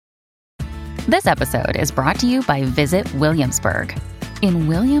This episode is brought to you by Visit Williamsburg. In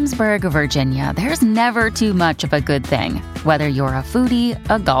Williamsburg, Virginia, there's never too much of a good thing. Whether you're a foodie,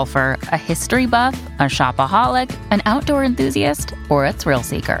 a golfer, a history buff, a shopaholic, an outdoor enthusiast, or a thrill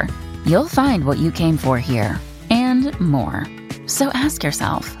seeker, you'll find what you came for here and more. So ask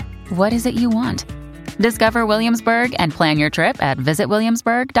yourself, what is it you want? Discover Williamsburg and plan your trip at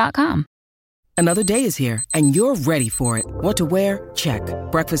visitwilliamsburg.com. Another day is here, and you're ready for it. What to wear? Check.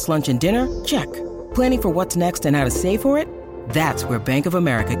 Breakfast, lunch, and dinner? Check. Planning for what's next and how to save for it? That's where Bank of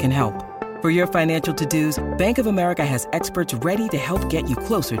America can help. For your financial to-dos, Bank of America has experts ready to help get you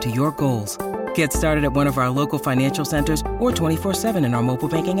closer to your goals. Get started at one of our local financial centers or 24/7 in our mobile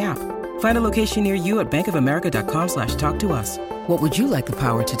banking app. Find a location near you at bankofamerica.com/talktous. What would you like the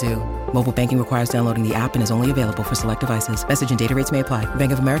power to do? Mobile banking requires downloading the app and is only available for select devices. Message and data rates may apply.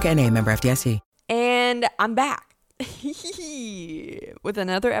 Bank of America N.A., member FDIC. And I'm back with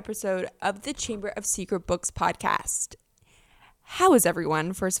another episode of the Chamber of Secret Books podcast. How is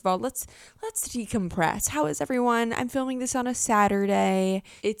everyone? First of all, let's decompress. How is everyone? I'm filming this on a Saturday.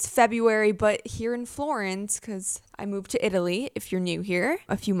 It's February, but here in Florence, because I moved to Italy, if you're new here,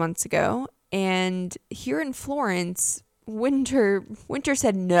 a few months ago. And here in Florence, winter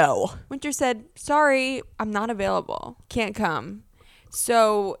said no. Winter said, sorry, I'm not available. Can't come.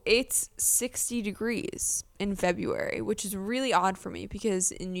 So it's 60 degrees in February, which is really odd for me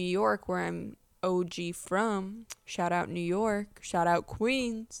because in New York, where I'm OG from, shout out New York, shout out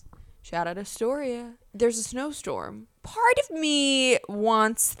Queens, shout out Astoria, there's a snowstorm. Part of me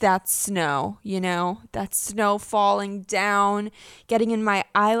wants that snow, that snow falling down, getting in my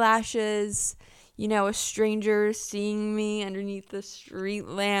eyelashes, a stranger seeing me underneath the street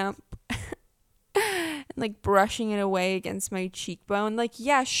lamp and like brushing it away against my cheekbone. Like,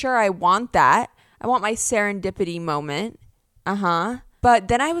 yeah, sure, I want that. I want my serendipity moment. But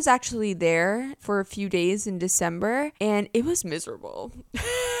then I was actually there for a few days in December, and it was miserable.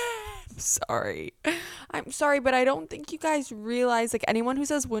 I'm sorry, but I don't think you guys realize, like, anyone who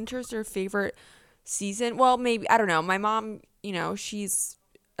says winter's their favorite season, well, maybe, I don't know. My mom, she's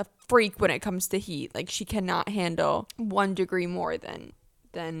a freak when it comes to heat. Like, she cannot handle 1 degree more than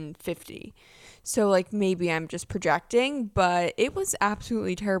 50. So, like, maybe I'm just projecting, but it was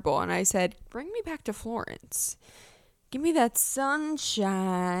absolutely terrible. And I said, bring me back to Florence. Give me that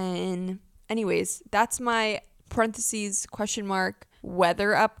sunshine. Anyways, that's my parentheses, question mark,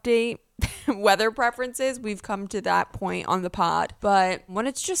 weather update. Weather preferences. We've come to that point on the pod. But when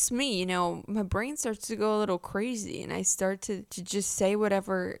it's just me, my brain starts to go a little crazy. And I start to just say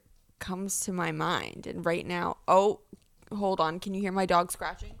whatever comes to my mind. And right now, oh, hold on. Can you hear my dog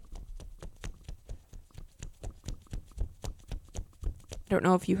scratching? I don't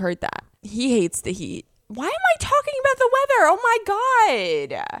know if you heard that. He hates the heat. Why am I talking about the weather? Oh my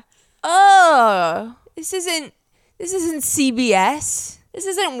God. Oh, this isn't CBS. This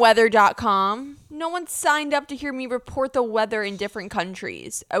isn't weather.com. No one signed up to hear me report the weather in different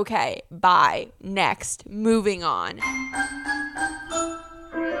countries. Okay, bye. Next. Moving on.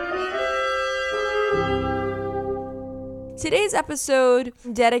 Today's episode,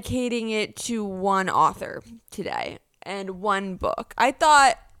 dedicating it to one author today and one book. I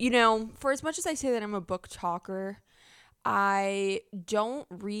thought, for as much as I say that I'm a book talker, I don't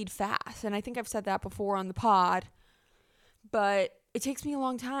read fast. And I think I've said that before on the pod, but it takes me a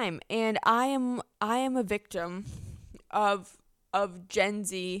long time. And I am a victim of Gen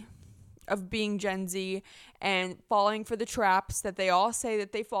Z, of being Gen Z and falling for the traps that they all say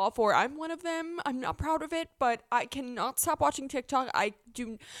that they fall for. I'm one of them. I'm not proud of it, but I cannot stop watching TikTok. I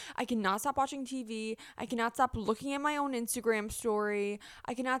cannot stop watching TV. I cannot stop looking at my own Instagram story.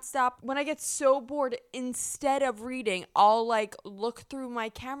 I cannot stop. When I get so bored, instead of reading, I'll like look through my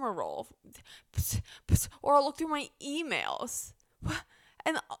camera roll or I'll look through my emails.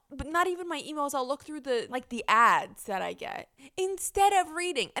 But not even my emails. I'll look through the ads that I get instead of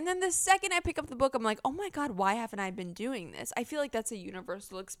reading. And then the second I pick up the book, I'm like, oh my God, why haven't I been doing this? I feel like that's a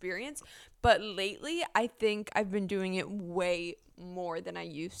universal experience. But lately, I think I've been doing it way more than I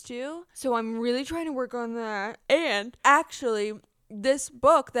used to. So I'm really trying to work on that. And actually, this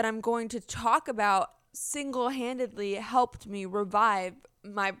book that I'm going to talk about single-handedly helped me revive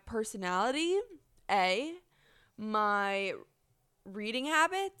my personality, A, my reading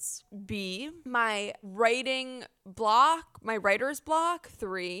habits, B, my writer's block,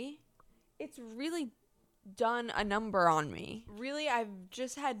 3. It's really done a number on me. Really, I've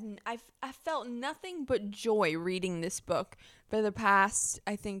felt nothing but joy reading this book for the past,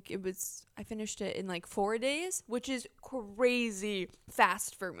 I finished it in like 4 days, which is crazy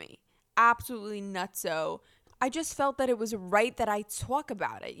fast for me. Absolutely nutso. I just felt that it was right that I talk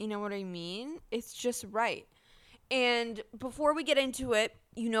about it. You know what I mean? It's just right. And before we get into it,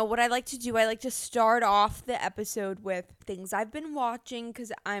 you know what I like to do? I like to start off the episode with things I've been watching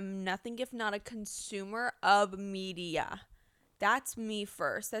because I'm nothing if not a consumer of media. That's me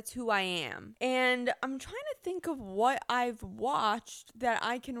first. That's who I am. And I'm trying to think of what I've watched that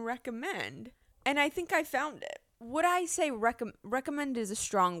I can recommend. And I think I found it. Would I say recommend is a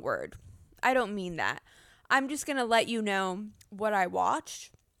strong word? I don't mean that. I'm just going to let you know what I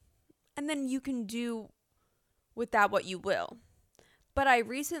watched. And then you can do with that what you will. But I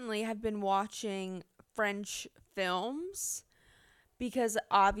recently have been watching French films because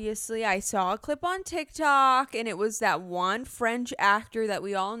obviously I saw a clip on TikTok and it was that one French actor that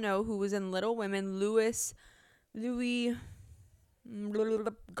we all know who was in Little Women, Louis Garrel.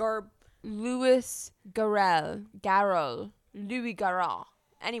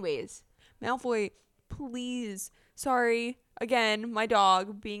 Anyways, Malfoy, please. Sorry, again, my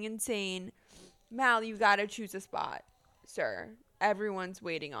dog being insane. Mal, you gotta choose a spot, sir. Everyone's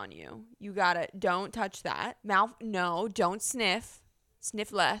waiting on you. You gotta, don't touch that. Mal, no, don't sniff.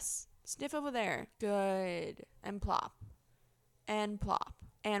 Sniff less. Sniff over there. Good. And plop. And plop.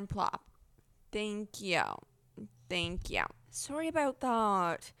 And plop. Thank you. Thank you. Sorry about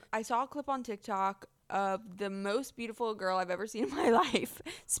that. I saw a clip on TikTok of the most beautiful girl I've ever seen in my life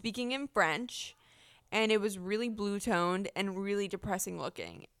speaking in French. And it was really blue toned and really depressing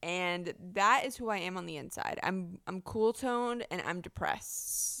looking. And that is who I am on the inside. I'm cool toned and I'm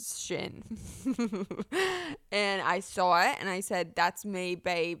depression. And I saw it and I said, that's me,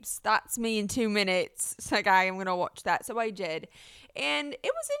 babes. That's me in 2 minutes. It's like, I'm going to watch that. So I did. And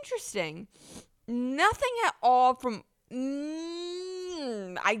it was interesting. Nothing at all from...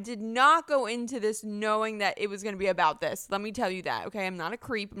 I did not go into this knowing that it was going to be about this. Let me tell you that, okay? I'm not a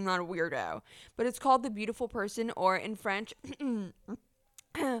creep. I'm not a weirdo. But it's called The Beautiful Person, or in French,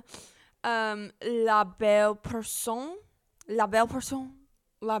 La Belle Personne. La Belle Personne.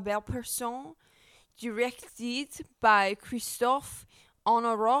 La Belle Personne. Directed by Christophe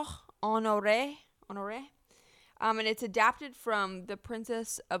Honoré. And it's adapted from The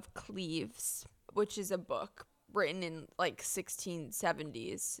Princess of Cleves, which is a book written in like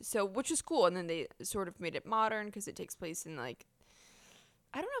 1670s, so which is cool. And then they sort of made it modern because it takes place in like,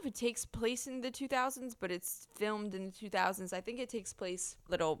 I don't know if it takes place in the 2000s, but it's filmed in the 2000s. I think it takes place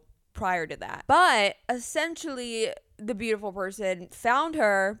a little prior to that. But essentially, the beautiful person found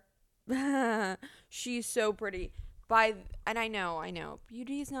her. She's so pretty. And I know,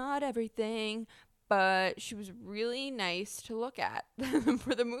 beauty is not everything. But she was really nice to look at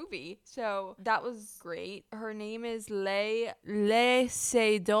for the movie. So that was great. Her name is Lea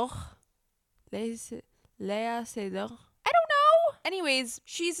Seydoux. Lea Seydoux. I don't know. Anyways,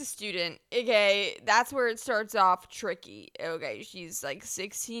 she's a student. Okay, that's where it starts off tricky. Okay, she's like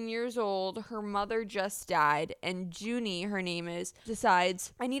 16 years old. Her mother just died. And Junie, her name is,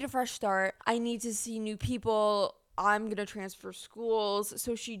 decides, I need a fresh start. I need to see new people. I'm going to transfer schools.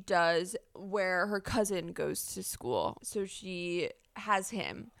 So she does, where her cousin goes to school. So she has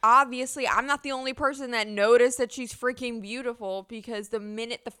him. Obviously, I'm not the only person that noticed that she's freaking beautiful, because the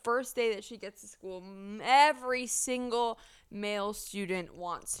first day that she gets to school, every single male student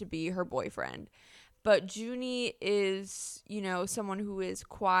wants to be her boyfriend. But Junie is, someone who is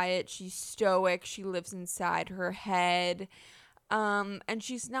quiet. She's stoic. She lives inside her head. And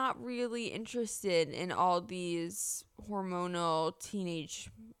she's not really interested in all these hormonal teenage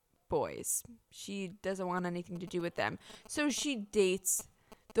boys. She doesn't want anything to do with them. So she dates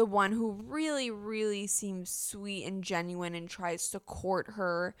the one who really, really seems sweet and genuine and tries to court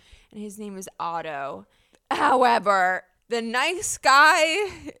her. And his name is Otto. However, the nice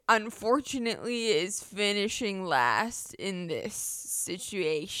guy, unfortunately, is finishing last in this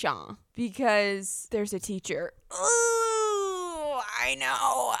situation because there's a teacher.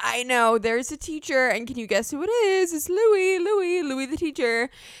 I know. There's a teacher, and can you guess who it is? It's Louis the teacher.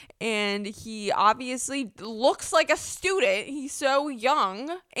 And he obviously looks like a student. He's so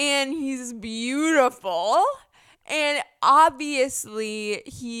young, and he's beautiful. And obviously,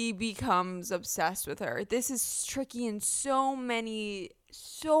 he becomes obsessed with her. This is tricky in so many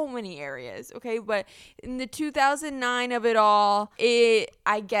areas, okay? But in the 2009 of it all,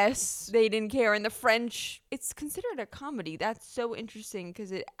 I guess they didn't care. In the French, it's considered a comedy. That's so interesting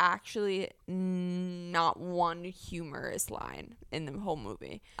because it actually not one humorous line in the whole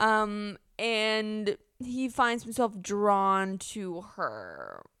movie. And he finds himself drawn to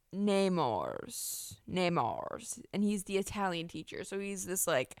her. Nemours, and he's the Italian teacher, so he's this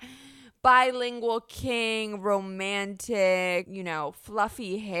like bilingual king, romantic,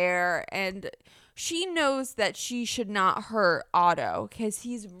 fluffy hair, and She knows that she should not hurt Otto because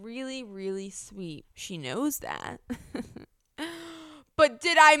he's really, really sweet. She knows that. But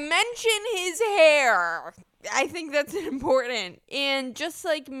did I mention his hair? I think that's important. And just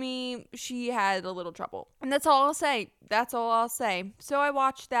like me, she had a little trouble. And that's all I'll say. That's all I'll say. So I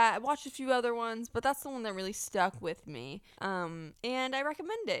watched that. I watched a few other ones, but that's the one that really stuck with me. And I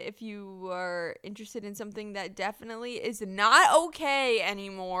recommend it if you are interested in something that definitely is not okay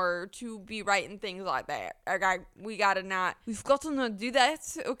anymore to be writing things like that. Okay, we've got to not do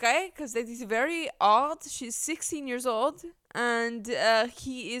that, okay? Because that is very odd. She's 16 years old. And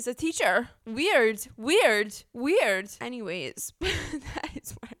he is a teacher. Weird. Anyways,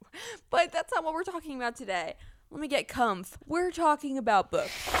 but that's not what we're talking about today. Let me get comf. We're talking about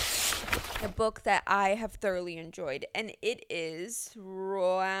books. A book that I have thoroughly enjoyed, and it is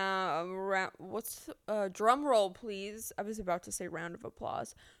drum roll, please. I was about to say round of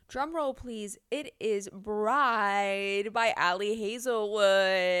applause. Drum roll, please. It is Bride by Ali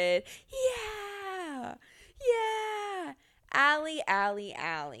Hazelwood. Yeah. Ali.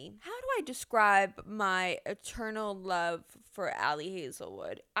 How do I describe my eternal love for Ali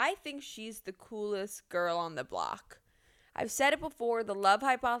Hazelwood? I think she's the coolest girl on the block. I've said it before, the Love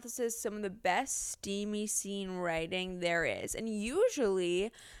Hypothesis, some of the best steamy scene writing there is. And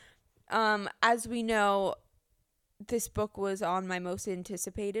usually, as we know, this book was on my most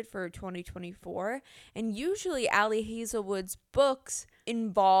anticipated for 2024. And usually Ali Hazelwood's books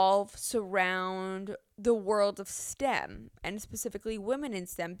surround the world of STEM, and specifically women in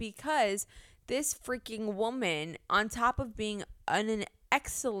STEM, because this freaking woman, on top of being an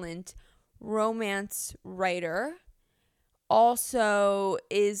excellent romance writer, also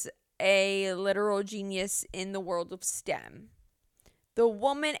is a literal genius in the world of STEM. The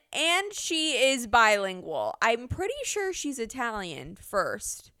woman, and she is bilingual. I'm pretty sure she's Italian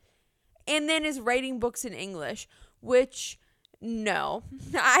first, and then is writing books in English, which, no,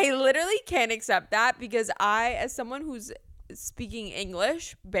 I literally can't accept that, because I, as someone who's speaking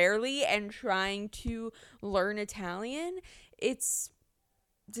English barely and trying to learn Italian, it's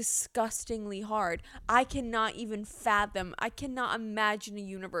disgustingly hard. I cannot even fathom, I cannot imagine a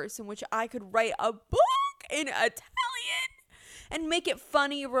universe in which I could write a book in Italian and make it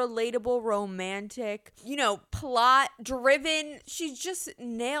funny, relatable, romantic, plot driven. She just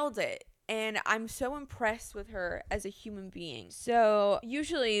nailed it. And I'm so impressed with her as a human being. So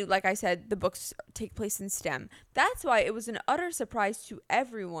usually, like I said, the books take place in STEM. That's why it was an utter surprise to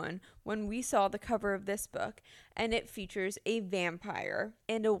everyone when we saw the cover of this book. And it features a vampire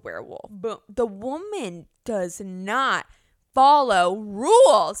and a werewolf. But the woman does not follow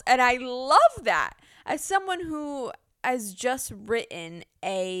rules. And I love that. As someone who has just written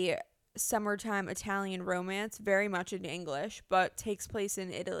a summertime Italian romance, very much in English, but takes place in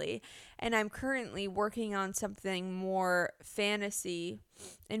Italy, and I'm currently working on something more fantasy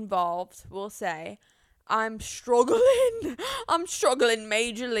involved, we'll say, I'm struggling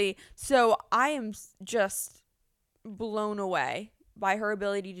majorly. So I am just blown away by her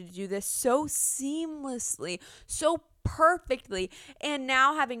ability to do this so seamlessly, so perfectly. And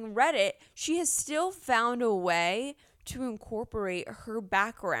now, having read it, she has still found a way to incorporate her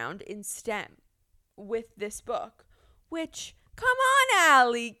background in STEM with this book, which, come on,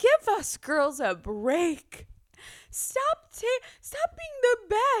 Allie, give us girls a break. Stop being the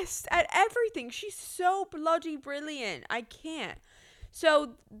best at everything. She's so bloody brilliant. I can't.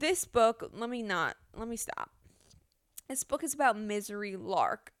 So this book, let me stop. This book is about Misery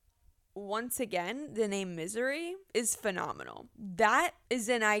Lark. Once again, the name Misery is phenomenal. That is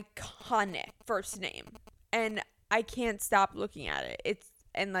an iconic first name, and I can't stop looking at it.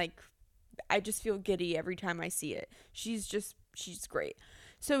 I just feel giddy every time I see it. She's great.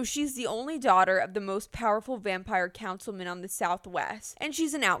 So she's the only daughter of the most powerful vampire councilman on the Southwest, and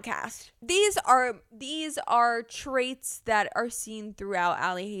she's an outcast. These are traits that are seen throughout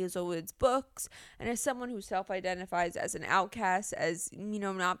Ali Hazelwood's books, and as someone who self-identifies as an outcast, as,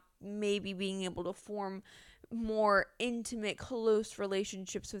 not maybe being able to form more intimate, close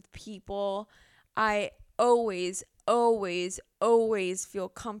relationships with people, I always feel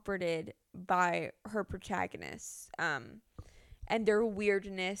comforted by her protagonists, and their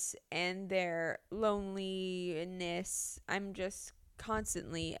weirdness and their loneliness. I'm just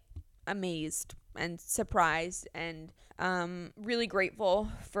constantly amazed and surprised and really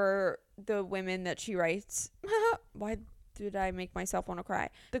grateful for the women that she writes. Why did I make myself want to cry?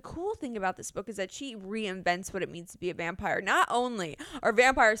 The cool thing about this book is that she reinvents what it means to be a vampire. Not only are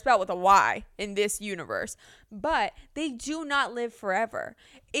vampires spelled with a Y in this universe, but they do not live forever.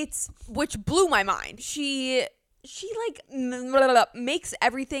 Which blew my mind. She she like makes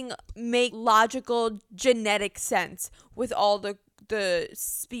everything make logical genetic sense with all the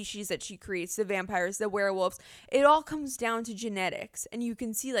species that she creates, the vampires, the werewolves. It all comes down to genetics, and you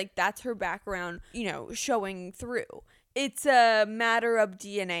can see like that's her background, showing through. It's a matter of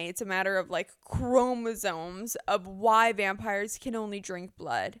DNA. It's a matter of like chromosomes of why vampires can only drink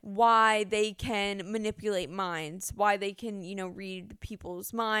blood, why they can manipulate minds, why they can, read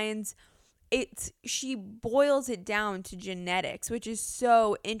people's minds. She boils it down to genetics, which is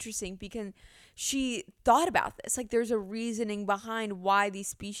so interesting because she thought about this. Like there's a reasoning behind why these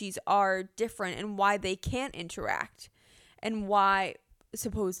species are different and why they can't interact, and why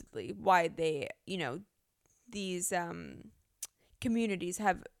supposedly why they, these communities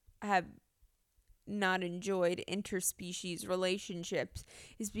have not enjoyed interspecies relationships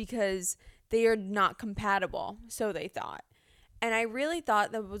is because they are not compatible, so they thought. And I really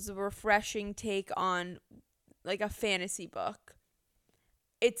thought that was a refreshing take on like a fantasy book.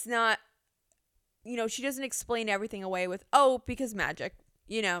 It's not, she doesn't explain everything away with, because magic,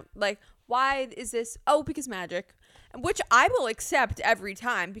 like, why is this? Because magic, which I will accept every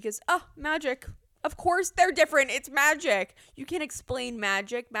time because, magic. Of course they're different. It's magic. You can't explain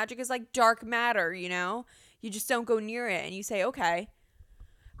magic. Magic is like dark matter, You just don't go near it and you say, okay.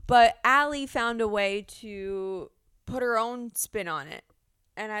 But Allie found a way to put her own spin on it.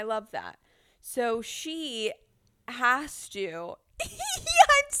 And I love that. So she has to.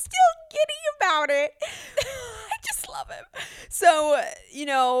 I'm still giddy about it. I just love him. So,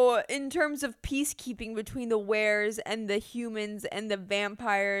 in terms of peacekeeping between the wares and the humans and the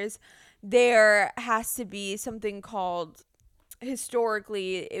vampires, there has to be something called,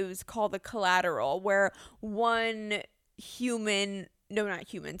 historically, it was called the collateral, where one human, no, not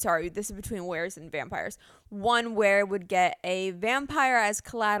human, sorry, this is between wares and vampires. One were would get a vampire as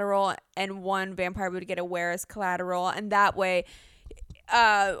collateral, and one vampire would get a were as collateral, and that way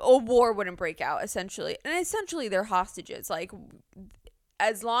a war wouldn't break out, essentially. And essentially they're hostages. Like,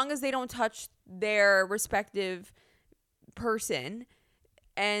 as long as they don't touch their respective person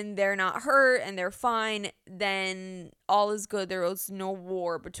and they're not hurt and they're fine, then all is good. There was no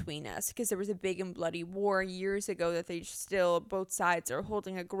war between us, because there was a big and bloody war years ago that they still, both sides are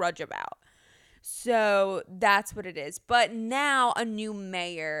holding a grudge about. So that's what it is. But now a new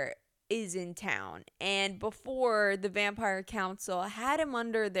mayor is in town, and before, the Vampire Council had him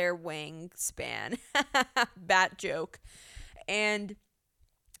under their wingspan. Bat joke. And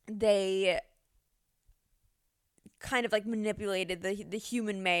they kind of like manipulated the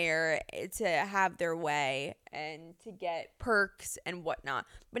human mayor to have their way and to get perks and whatnot.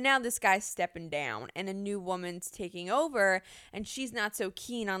 But now this guy's stepping down and a new woman's taking over, and she's not so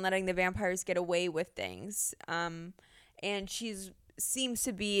keen on letting the vampires get away with things. And she's seems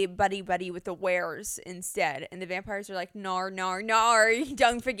to be buddy with the wares instead. And the vampires are like, nar,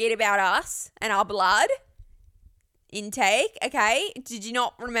 don't forget about us and our blood intake, okay? Did you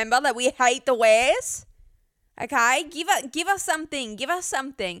not remember that we hate the wares? Okay, give us something.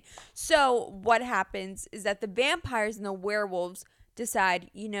 So what happens is that the vampires and the werewolves decide,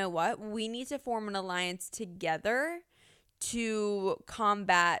 you know what? We need to form an alliance together to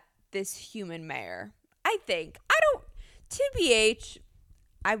combat this human mayor. TBH,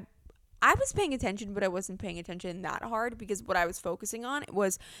 I was paying attention, but I wasn't paying attention that hard, because what I was focusing on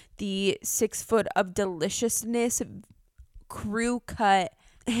was the 6 foot of deliciousness, crew cut,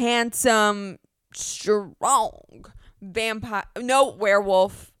 handsome, strong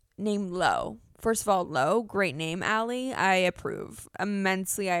werewolf named Lo. First of all, Lo, great name, Allie. I approve.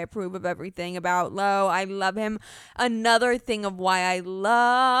 Immensely, I approve of everything about Lo. I love him. Another thing of why I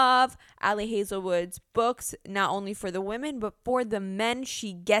love Allie Hazelwood's books, not only for the women, but for the men.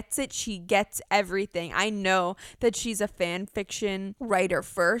 She gets it. She gets everything. I know that she's a fan fiction writer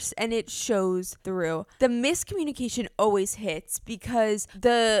first, and it shows through. The miscommunication always hits because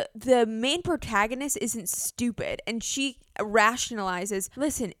the main protagonist isn't stupid, and she rationalizes,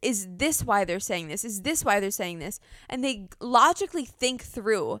 listen, is this why they're saying this? Is this why they're saying this? And they logically think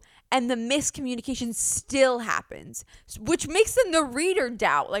through, and the miscommunication still happens, which makes them, the reader,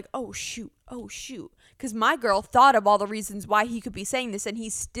 doubt, like, oh shoot, because my girl thought of all the reasons why he could be saying this and he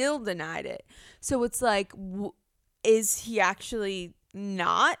still denied it. So it's like, is he actually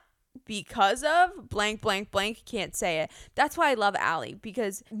not because of blank, can't say it. That's why I love Allie,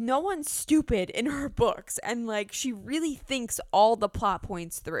 because no one's stupid in her books, and like, she really thinks all the plot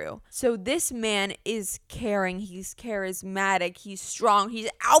points through. So this man is caring, he's charismatic, he's strong, he's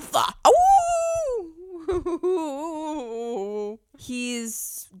alpha. Ooh!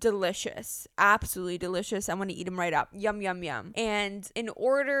 He's delicious. Absolutely delicious. I want to eat him right up. Yum, yum, yum. And in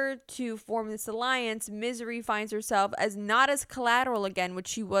order to form this alliance, Misery finds herself as not as collateral again, which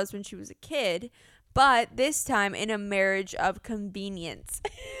she was when she was a kid, but this time in a marriage of convenience.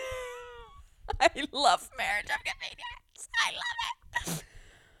 I love marriage of convenience. I love it.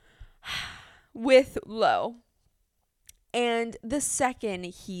 With Lo. And the second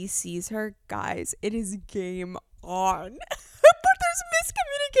he sees her, guys, it is game on. But there's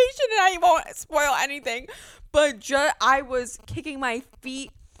miscommunication and I won't spoil anything. But I was kicking my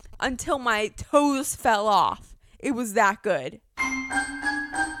feet until my toes fell off. It was that good.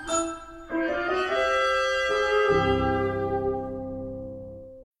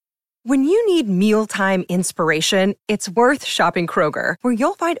 When you need mealtime inspiration, it's worth shopping Kroger, where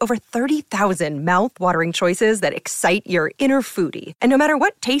you'll find over 30,000 mouth-watering choices that excite your inner foodie. And no matter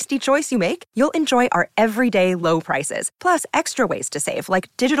what tasty choice you make, you'll enjoy our everyday low prices, plus extra ways to save,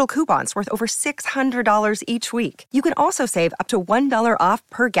 like digital coupons worth over $600 each week. You can also save up to $1 off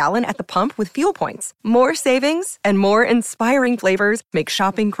per gallon at the pump with fuel points. More savings and more inspiring flavors make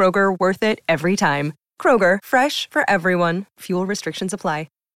shopping Kroger worth it every time. Kroger, fresh for everyone. Fuel restrictions apply.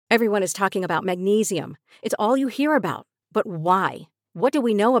 Everyone is talking about magnesium. It's all you hear about. But why? What do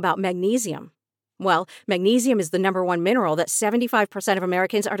we know about magnesium? Well, magnesium is the number one mineral that 75% of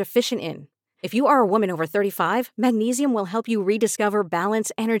Americans are deficient in. If you are a woman over 35, magnesium will help you rediscover balance,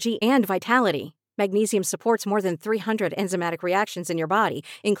 energy, and vitality. Magnesium supports more than 300 enzymatic reactions in your body,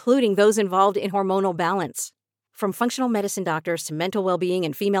 including those involved in hormonal balance. From functional medicine doctors to mental well-being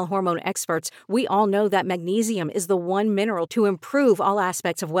and female hormone experts, we all know that magnesium is the one mineral to improve all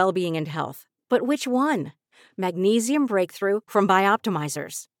aspects of well-being and health. But which one? Magnesium Breakthrough from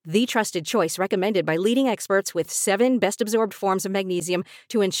Bioptimizers, the trusted choice recommended by leading experts with 7 best-absorbed forms of magnesium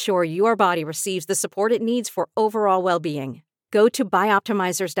to ensure your body receives the support it needs for overall well-being. Go to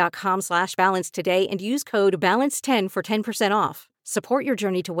bioptimizers.com/balance today and use code BALANCE10 for 10% off. Support your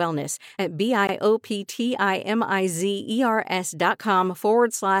journey to wellness at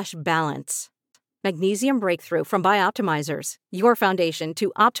bioptimizers.com/balance. Magnesium Breakthrough from Bioptimizers, your foundation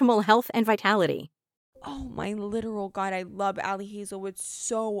to optimal health and vitality. Oh my literal God, I love Ali Hazelwood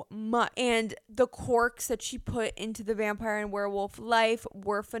so much. And the quirks that she put into the vampire and werewolf life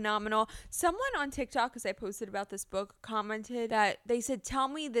were phenomenal. Someone on TikTok, because I posted about this book, commented that they said, tell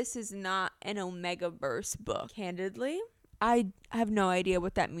me this is not an Omegaverse book. Candidly, I have no idea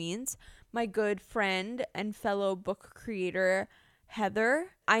what that means. My good friend and fellow book creator,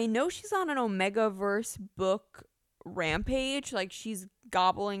 Heather, I know she's on an Omegaverse book rampage. Like she's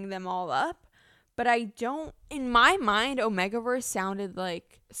gobbling them all up. But I don't, in my mind, Omegaverse sounded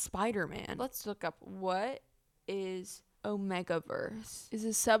like Spider-Man. Let's look up what is Omegaverse. Is a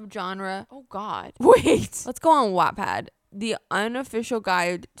subgenre. Oh God. Wait. Let's go on Wattpad. The unofficial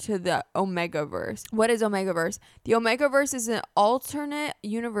guide to the Omegaverse. What is Omegaverse? The Omegaverse is an alternate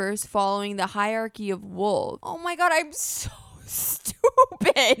universe following the hierarchy of wolves. Oh my God, I'm so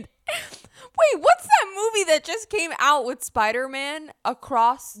stupid. Wait, what's that movie that just came out with Spider-Man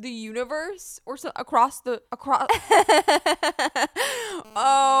across the universe or so across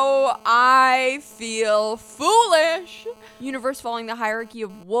Oh, I feel foolish. Universe following the hierarchy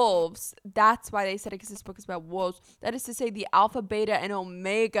of wolves. That's why they said it, because this book is about wolves. That is to say the alpha, beta, and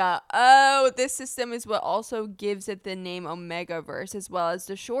omega. Oh, this system is what also gives it the name Omegaverse, as well as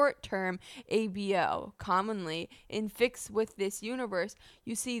the short term ABO. Commonly in fics with this universe,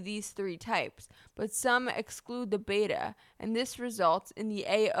 you see these 3 types, but some exclude the beta, and this results in the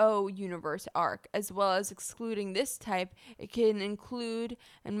AO universe arc. As well as excluding this type, it can include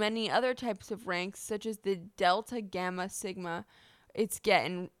and many other types of ranks, such as the delta, gamma, sigma. It's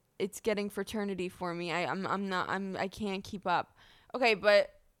getting fraternity for me. I can't keep up. Okay,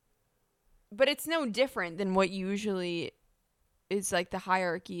 but it's no different than what usually is like the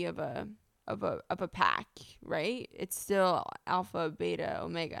hierarchy of a pack, right? It's still alpha, beta,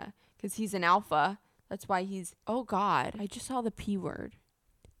 omega, because he's an alpha. That's why he's, oh God, I just saw the P word.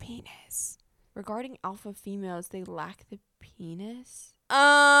 Penis. Regarding alpha females, they lack the penis.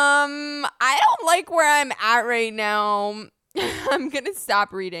 I don't like where I'm at right now. I'm gonna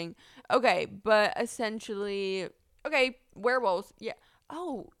stop reading. Okay, but essentially, okay, werewolves. Yeah.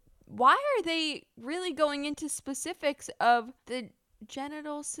 Oh, why are they really going into specifics of the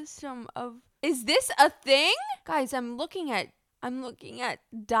genital system of? Is this a thing? Guys, I'm looking at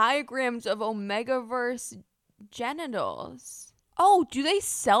diagrams of Omegaverse genitals. Oh, do they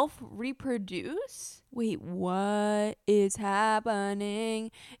self-reproduce? Wait, what is happening?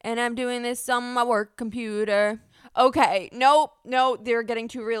 And I'm doing this on my work computer. Okay, no, they're getting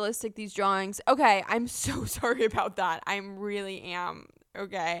too realistic, these drawings. Okay, I'm so sorry about that. I really am.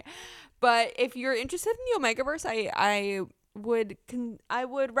 Okay, but if you're interested in the Omegaverse, I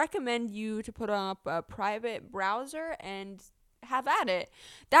would recommend you to put up a private browser and have at it.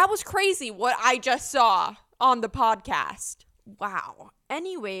 That was crazy what I just saw on the podcast. Wow.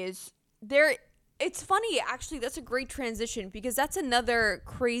 Anyways, it's funny, actually. That's a great transition because that's another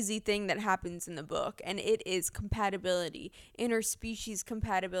crazy thing that happens in the book, and it is compatibility, interspecies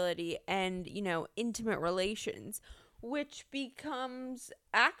compatibility, and, intimate relations, which becomes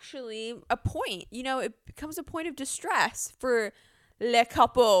actually a point. It becomes a point of distress for le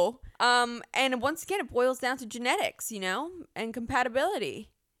couple. And once again, it boils down to genetics, and compatibility.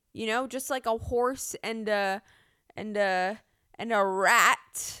 Just like a horse and a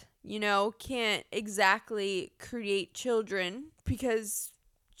rat, can't exactly create children because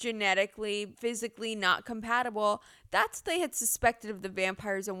genetically, physically not compatible. That's what they had suspected of the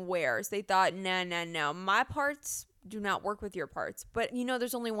vampires and wares. They thought, no, my parts do not work with your parts. But,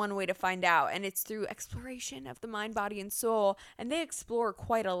 there's only one way to find out, and it's through exploration of the mind, body, and soul. And they explore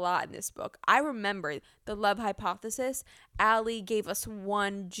quite a lot in this book. I remember the love hypothesis. Allie gave us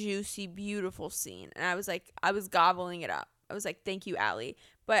one juicy, beautiful scene, and I was gobbling it up. I was like, thank you, Allie.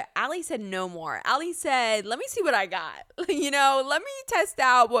 But Allie said no more. Allie said, let me see what I got. Let me test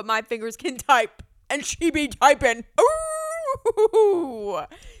out what my fingers can type. And she be typing. Ooh,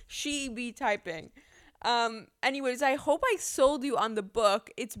 she be typing. Anyways, I hope I sold you on the book.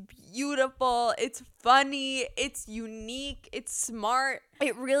 It's beautiful. It's funny. It's unique. It's smart.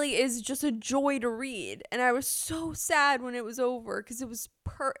 It really is just a joy to read. And I was so sad when it was over because it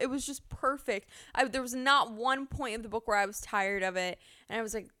was just perfect. There was not one point of the book where I was tired of it. And I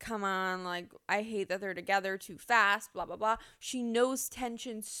was like, come on, like, I hate that they're together too fast, blah, blah, blah. She knows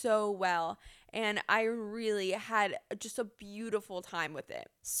tension so well. And I really had just a beautiful time with it.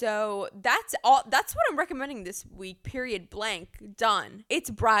 So that's all. That's what I'm recommending this week, period, blank, done. It's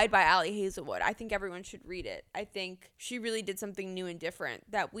Bride by Allie Hazelwood. I think everyone should read it. I think she really did something new and different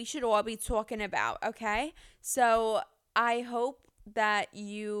that we should all be talking about, okay? So I hope that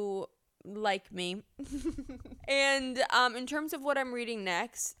you like me. And in terms of what I'm reading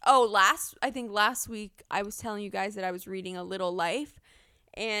next, I think last week I was telling you guys that I was reading A Little Life,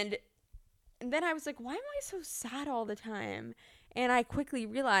 and then I was like, why am I so sad all the time? And I quickly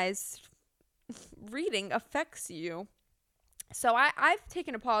realized reading affects you. So I've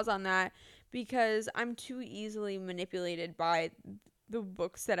taken a pause on that because I'm too easily manipulated by the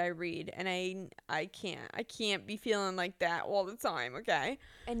books that I read, and I can't be feeling like that all the time, okay?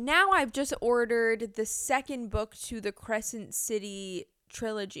 And now I've just ordered the second book to the Crescent City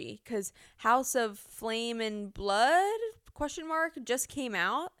trilogy because House of Flame and Blood just came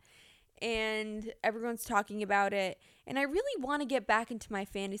out. And everyone's talking about it. And I really want to get back into my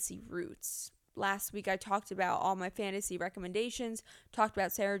fantasy roots. Last week I talked about all my fantasy recommendations, talked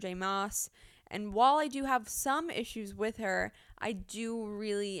about Sarah J. Maas. And while I do have some issues with her, I do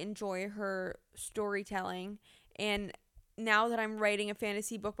really enjoy her storytelling. And now that I'm writing a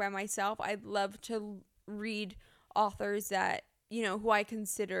fantasy book by myself, I'd love to read authors that, who I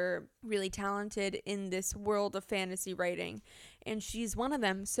consider really talented in this world of fantasy writing. And she's one of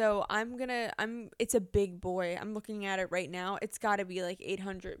them. So it's a big boy. I'm looking at it right now. It's got to be like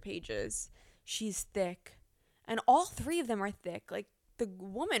 800 pages. She's thick. And all three of them are thick. Like, the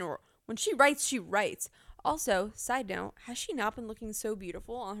woman, when she writes, she writes. Also, side note, has she not been looking so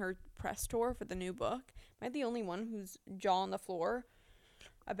beautiful on her press tour for the new book? Am I the only one who's jaw on the floor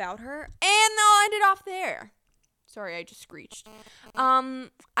about her? And I'll end it off there. Sorry, I just screeched. I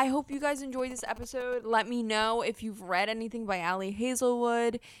hope you guys enjoyed this episode. Let me know if you've read anything by Allie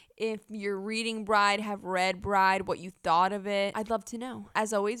Hazelwood. If you're reading Bride, have read Bride, what you thought of it. I'd love to know.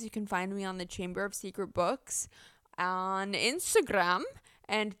 As always, you can find me on the Chamber of Secret Books on Instagram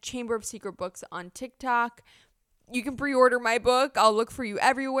and Chamber of Secret Books on TikTok. You can pre-order my book. I'll look for you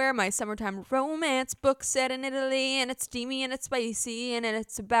everywhere. My summertime romance book set in Italy, and it's steamy and it's spicy, and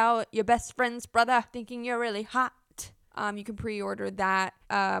it's about your best friend's brother thinking you're really hot. You can pre-order that.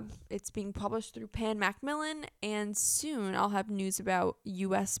 It's being published through Pan Macmillan, and soon I'll have news about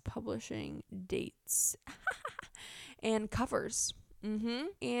U.S. publishing dates and covers.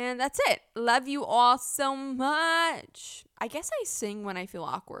 And that's it. Love you all so much. I guess I sing when I feel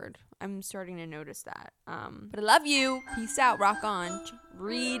awkward. I'm starting to notice that. But I love you. Peace out. Rock on.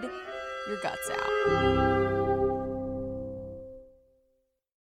 Read your guts out.